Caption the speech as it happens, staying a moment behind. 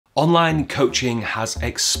Online coaching has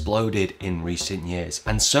exploded in recent years,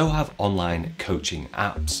 and so have online coaching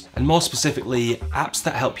apps. And more specifically, apps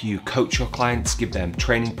that help you coach your clients, give them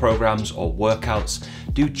training programs or workouts,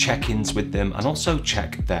 do check-ins with them, and also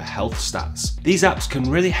check their health stats. These apps can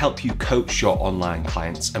really help you coach your online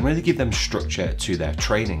clients and really give them structure to their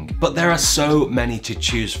training. But there are so many to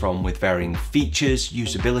choose from with varying features,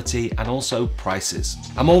 usability, and also prices.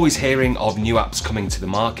 I'm always hearing of new apps coming to the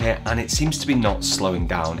market, and it seems to be not slowing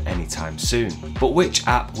down anytime soon. But which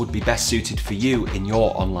app would be best suited for you in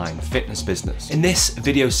your online fitness business? In this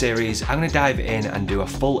video series, I'm going to dive in and do a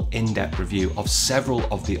full in-depth review of several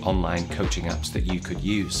of the online coaching apps that you could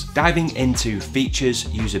use. Diving into features,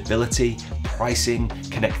 usability, pricing,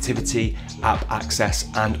 connectivity, app access,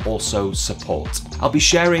 and also support. I'll be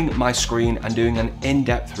sharing my screen and doing an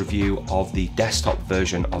in-depth review of the desktop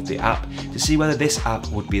version of the app to see whether this app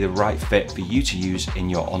would be the right fit for you to use in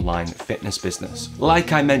your online fitness business.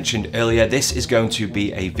 Like I mentioned earlier, this is going to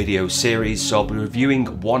be a video series, so I'll be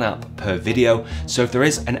reviewing one app per video. So if there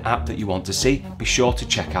is an app that you want to see, be sure to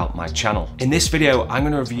check out my channel. In this video, I'm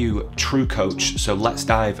going to review TrueCoach, so let's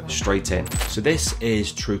dive straight in. So this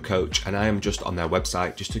is TrueCoach, and I am just on their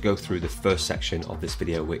website just to go through the first section of this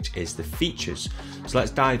video, which is the features. So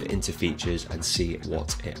let's dive into features and see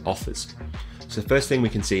what it offers. So the first thing we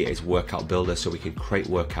can see is Workout Builder, so we can create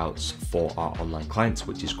workouts for our online clients,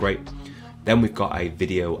 which is great. Then we've got a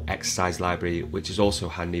video exercise library, which is also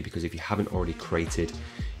handy because if you haven't already created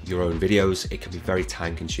your own videos, it can be very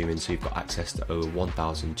time consuming. So you've got access to over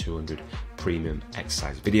 1,200 premium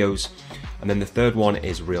exercise videos. And then the third one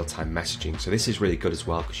is real-time messaging. So this is really good as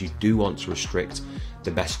well because you do want to restrict the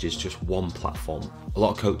messages to just one platform. A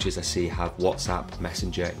lot of coaches I see have WhatsApp,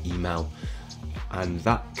 Messenger, email, and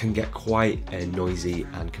that can get quite noisy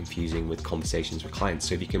and confusing with conversations with clients.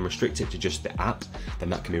 So if you can restrict it to just the app, then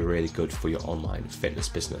that can be really good for your online fitness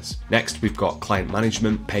business. Next, we've got client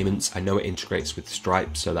management, payments. I know it integrates with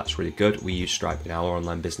Stripe, so that's really good. We use Stripe in our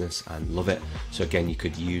online business and love it. So again, you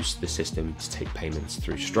could use the system to take payments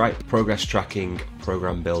through Stripe. Progress tracking,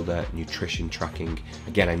 program builder, nutrition tracking.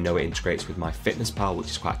 Again, I know it integrates with MyFitnessPal, which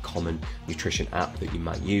is quite a common nutrition app that you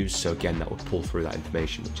might use. So again, that would pull through that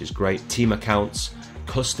information, which is great. Team accounts,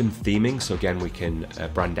 custom theming, so again we can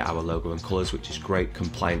brand it our logo and colors, which is great.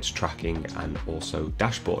 Compliance tracking, and also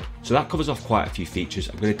dashboard. So that covers off quite a few features.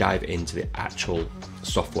 I'm going to dive into the actual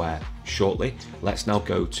software shortly. Let's now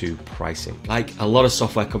go to pricing. Like a lot of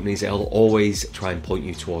software companies, it'll always try and point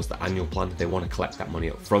you towards the annual plan. They want to collect that money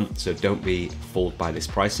up front, so don't be fooled by this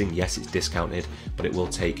pricing. Yes, it's discounted, but it will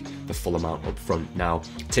take the full amount up front. Now,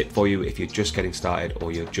 tip for you, if you're just getting started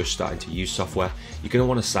or you're just starting to use software, you're going to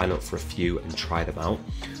want to sign up for a few and try them out.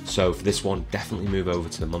 So for this one, definitely move over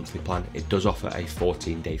to the monthly plan. It does offer a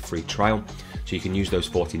 14-day free trial, so you can use those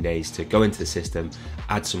 14 days to go into the system,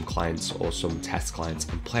 add some clients or some test clients,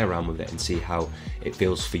 and play around with it and see how it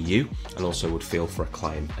feels for you and also would feel for a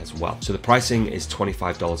client as well. So the pricing is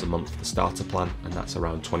 $25 a month for the starter plan, and that's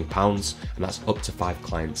around £20, and that's up to 5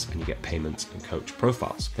 clients, and you get payments and coach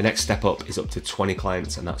profiles. The next step up is up to 20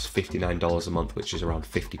 clients, and that's $59 a month, which is around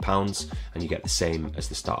 £50, and you get the same as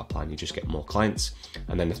the starter plan. You just get more clients.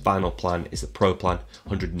 And then the final plan is the pro plan,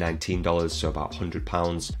 $119, so about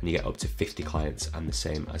 £100, and you get up to 50 clients, and the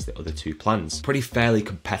same as the other two plans. Pretty fairly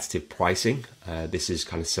competitive pricing. This is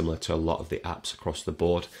kind of similar to a lot of the apps across the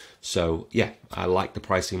board. So yeah, I like the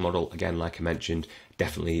pricing model. Again, like I mentioned,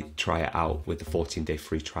 definitely try it out with the 14-day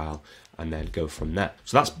free trial and then go from there.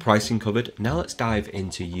 So that's pricing covered. Now let's dive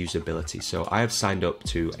into usability. So I have signed up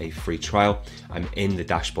to a free trial. I'm in the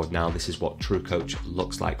dashboard now. This is what TrueCoach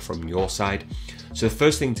looks like from your side. So the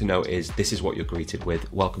first thing to note is this is what you're greeted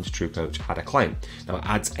with. Welcome to TrueCoach, add a client. Now it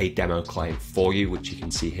adds a demo client for you, which you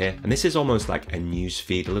can see here. And this is almost like a news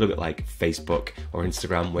feed, a little bit like Facebook or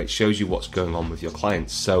Instagram, where it shows you what's going on with your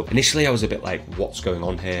clients. So initially I was a bit like, what's going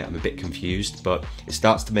on here? I'm a bit confused, but it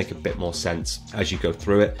starts to make a bit more sense as you go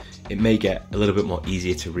through it. It may get a little bit more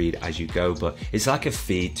easier to read as you go, but it's like a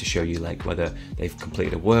feed to show you like whether they've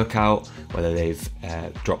completed a workout, whether they've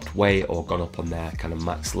dropped weight or gone up on their kind of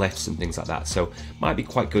max lifts and things like that. So might be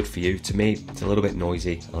quite good for you. To me, it's a little bit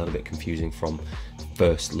noisy, a little bit confusing from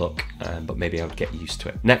first look, but maybe I would get used to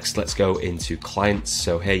it. Next, let's go into clients.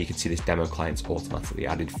 So here you can see this demo clients automatically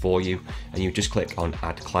added for you, and you just click on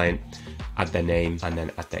add client, add their name, and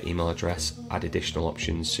then add their email address, add additional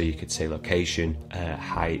options. So you could say location,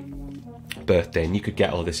 height, birthday, and you could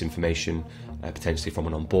get all this information potentially from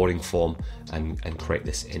an onboarding form, and create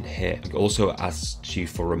this in here. It also asks you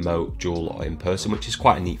for remote, dual, or in person, which is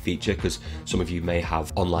quite a neat feature because some of you may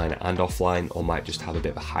have online and offline, or might just have a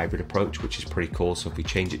bit of a hybrid approach, which is pretty cool. So if we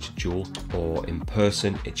change it to dual or in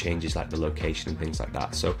person, it changes like the location and things like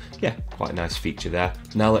that. So yeah, quite a nice feature there.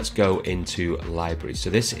 Now let's go into library. So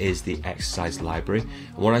this is the exercise library,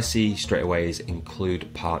 and what I see straight away is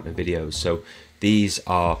include partner videos. So these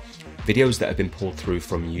are videos that have been pulled through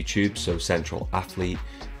from YouTube, so Central Athlete,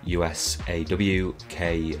 USAW,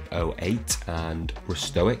 K08, and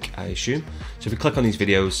Rustoic, I assume. So if we click on these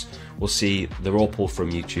videos, we'll see they're all pulled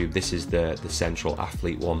from YouTube. This is the Central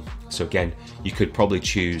Athlete one. So again, you could probably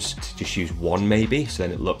choose to just use one maybe, so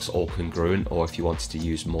then it looks all congruent, or if you wanted to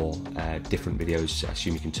use more different videos, I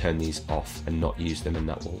assume you can turn these off and not use them, and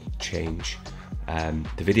that will change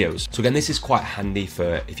the videos. So again, this is quite handy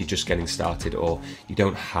for if you're just getting started or you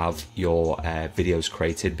don't have your videos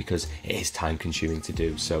created, because it is time consuming to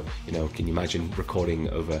do. So, you know, can you imagine recording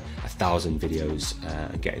over 1,000 videos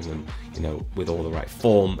and getting them, you know, with all the right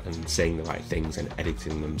form and saying the right things and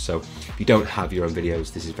editing them. So if you don't have your own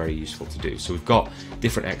videos, this is very useful to do. So we've got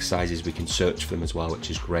different exercises, we can search for them as well,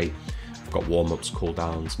 which is great. Got warm-ups,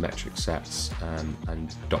 cool-downs, metric sets,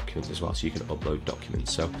 and documents as well, so you can upload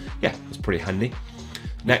documents. So yeah, it's pretty handy.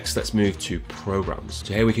 Next, let's move to programs.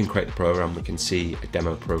 So here we can create the program. We can see a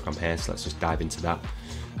demo program here, so let's just dive into that.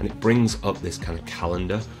 And it brings up this kind of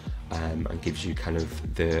calendar and gives you kind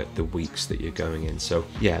of the weeks that you're going in. So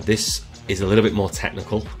yeah, this is a little bit more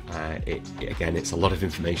technical. Again, it's a lot of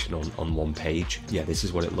information on one page. Yeah, this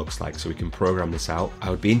is what it looks like. So we can program this out. I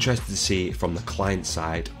would be interested to see from the client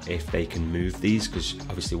side if they can move these, because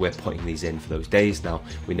obviously we're putting these in for those days. Now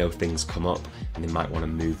we know things come up and they might want to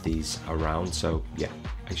move these around. So yeah,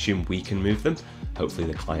 I assume we can move them. Hopefully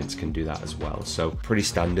the clients can do that as well. So pretty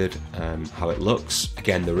standard how it looks.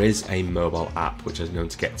 Again, there is a mobile app, which I'm going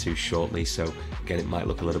to get to shortly. So again, it might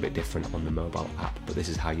look a little bit different on the mobile app, but this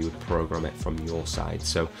is how you would program it from your side.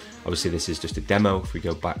 So obviously this is just a demo. If we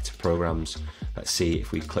go back to programs, let's see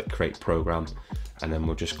if we click create program, and then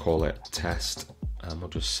we'll just call it test, and we'll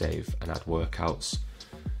just save and add workouts.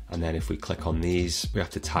 And then if we click on these, we have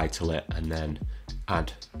to title it and then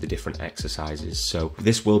add the different exercises. So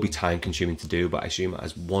this will be time consuming to do, but I assume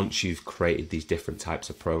as once you've created these different types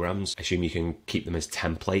of programs, I assume you can keep them as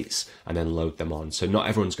templates and then load them on. So not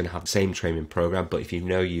everyone's going to have the same training program, but if you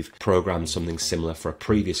know you've programmed something similar for a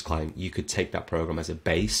previous client, you could take that program as a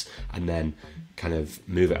base and then kind of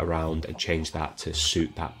move it around and change that to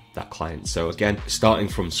suit that client. So again, starting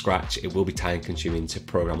from scratch, it will be time consuming to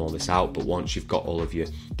program all this out, but once you've got all of your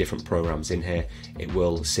different programs in here, it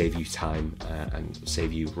will save you time and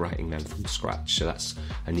save you writing them from scratch. So that's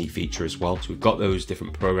a neat feature as well. So we've got those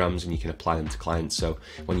different programs and you can apply them to clients. So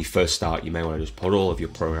when you first start, you may want to just put all of your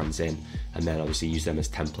programs in and then obviously use them as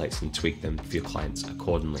templates and tweak them for your clients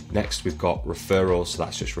accordingly. Next, we've got referrals. So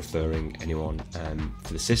that's just referring anyone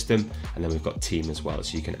for the system. And then we've got team as well.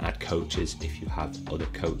 So you can add coaches if you have other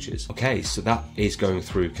coaches. Okay, so that is going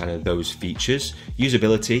through kind of those features.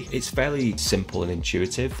 Usability, it's fairly simple and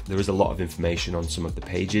intuitive. There is a lot of information on some of the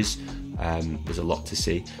pages. There's a lot to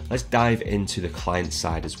see. Let's dive into the client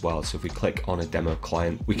side as well. So if we click on a demo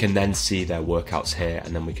client, we can then see their workouts here,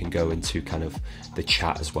 and then we can go into kind of the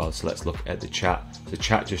chat as well. So let's look at the chat. The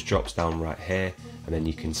chat just drops down right here, and then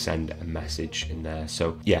you can send a message in there.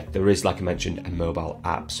 So yeah, there is, like I mentioned, a mobile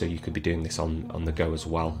app, so you could be doing this on the go as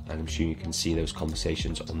well, and I'm sure you can see those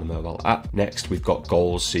conversations on the mobile app. Next, we've got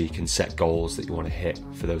goals, so you can set goals that you want to hit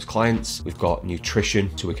for those clients. We've got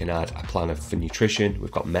nutrition, so we can add a planner for nutrition.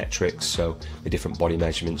 We've got metrics, so the different body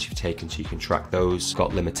measurements you've taken, so you can track those. We've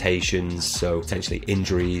got limitations, so potentially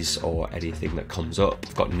injuries or anything that comes up.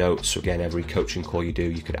 We've got notes, so again, every coaching call you do,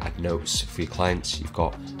 you could add notes for your clients. You've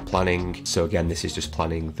got planning, so again, this is just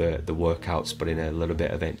planning the workouts, but in a little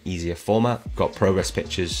bit of an easier format. We've got progress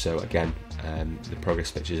pictures, so again, the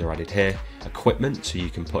progress pictures are added here. Equipment, so you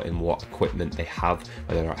can put in what equipment they have,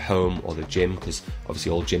 whether they're at home or the gym, because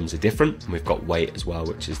obviously all gyms are different. And we've got weight as well,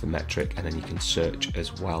 which is the metric, and then you can search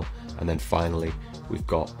as well. And then finally, we've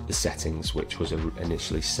got the settings, which was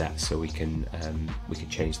initially set, so we can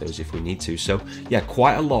change those if we need to. So yeah,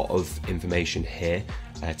 quite a lot of information here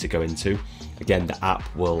to go into. Again, the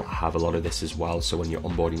app will have a lot of this as well, so when you're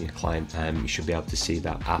onboarding your client, you should be able to see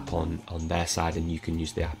that app on their side, and you can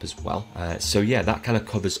use the app as well. So yeah, that kind of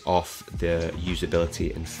covers off the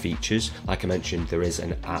usability and features. Like I mentioned, there is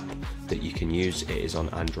an app that you can use. It is on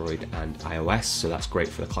Android and iOS, so that's great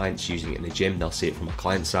for the clients using it in the gym. They'll see it from a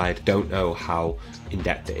client side. Don't know how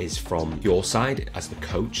in-depth it is from your side as the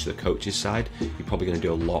coach, the coach's side. You're probably going to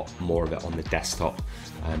do a lot more of it on the desktop,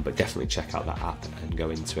 but definitely check out that app and go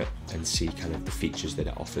into it and see kind of the features that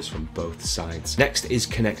it offers from both sides. Next is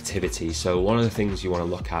connectivity. So one of the things you want to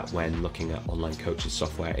look at when looking at online coaching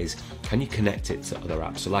software is, can you connect it to other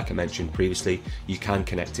apps? So like I mentioned previously, you can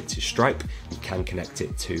connect it to Stripe, you can connect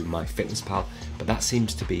it to MyFitnessPal, but that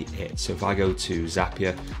seems to be it. So if I go to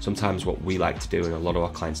Zapier, sometimes what we like to do, and a lot of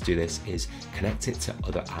our clients do this, is connect it to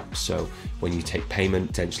other apps. So when you take payment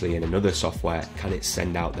potentially in another software, can it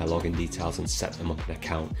send out their login details and set them up an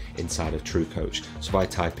account inside of TrueCoach? So if I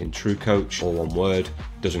type in TrueCoach, all one word,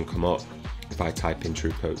 doesn't come up. If I type in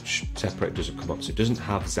TrueCoach separate, it doesn't come up. So it doesn't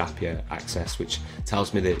have Zapier access, which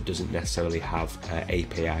tells me that it doesn't necessarily have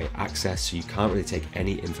API access. So you can't really take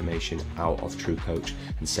any information out of TrueCoach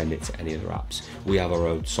and send it to any other apps. We have our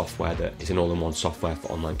own software that is an all-in-one software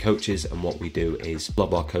for online coaches. And what we do is a lot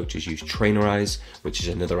of our coaches use Trainerize, which is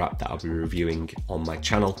another app that I'll be reviewing on my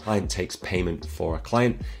channel. Client takes payment for a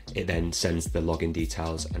client. It then sends the login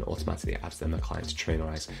details and automatically adds them a client to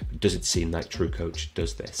Trainerize. It doesn't seem like TrueCoach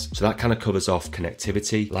does this. So that kind of covers off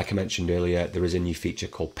connectivity. Like I mentioned earlier, there is a new feature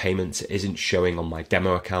called payments. It isn't showing on my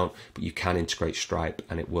demo account, but you can integrate Stripe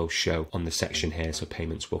and it will show on the section here. So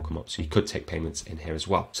payments will come up. So you could take payments in here as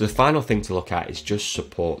well. So the final thing to look at is just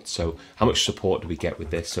support. So how much support do we get with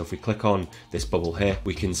this? So if we click on this bubble here,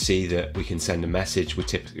 we can see that we can send a message. We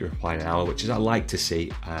typically reply in an hour, which is I like to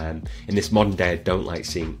see. In this modern day, I don't like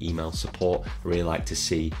seeing email support. I really like to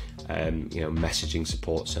see messaging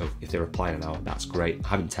support. So if they reply in an hour, that's great. I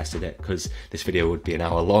haven't tested it because this video would be an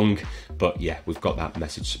hour long, but yeah, we've got that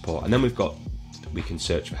message support. And then we can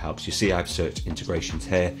search for help. So you see I've searched integrations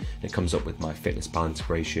here and it comes up with MyFitnessPal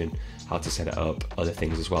integration, how to set it up, other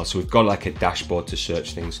things as well. So we've got like a dashboard to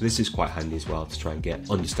search things. So this is quite handy as well to try and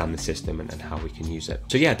understand the system and how we can use it.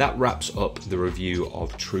 So yeah, that wraps up the review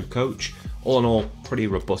of TrueCoach. All in all, pretty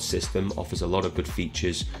robust system, offers a lot of good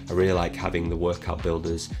features. I really like having the workout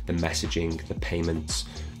builders, the messaging, the payments,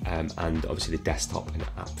 and obviously the desktop and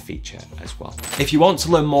app feature as well. If you want to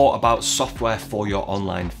learn more about software for your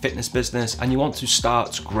online fitness business and you want to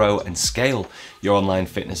start, grow and scale your online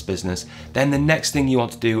fitness business, then the next thing you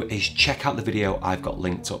want to do is check out the video I've got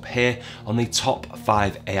linked up here on the top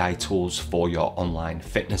 5 AI tools for your online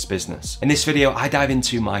fitness business. In this video, I dive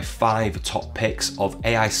into my 5 top picks of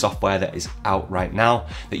AI software that is out right now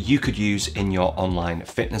that you could use in your online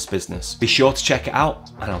fitness business. Be sure to check it out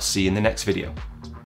and I'll see you in the next video.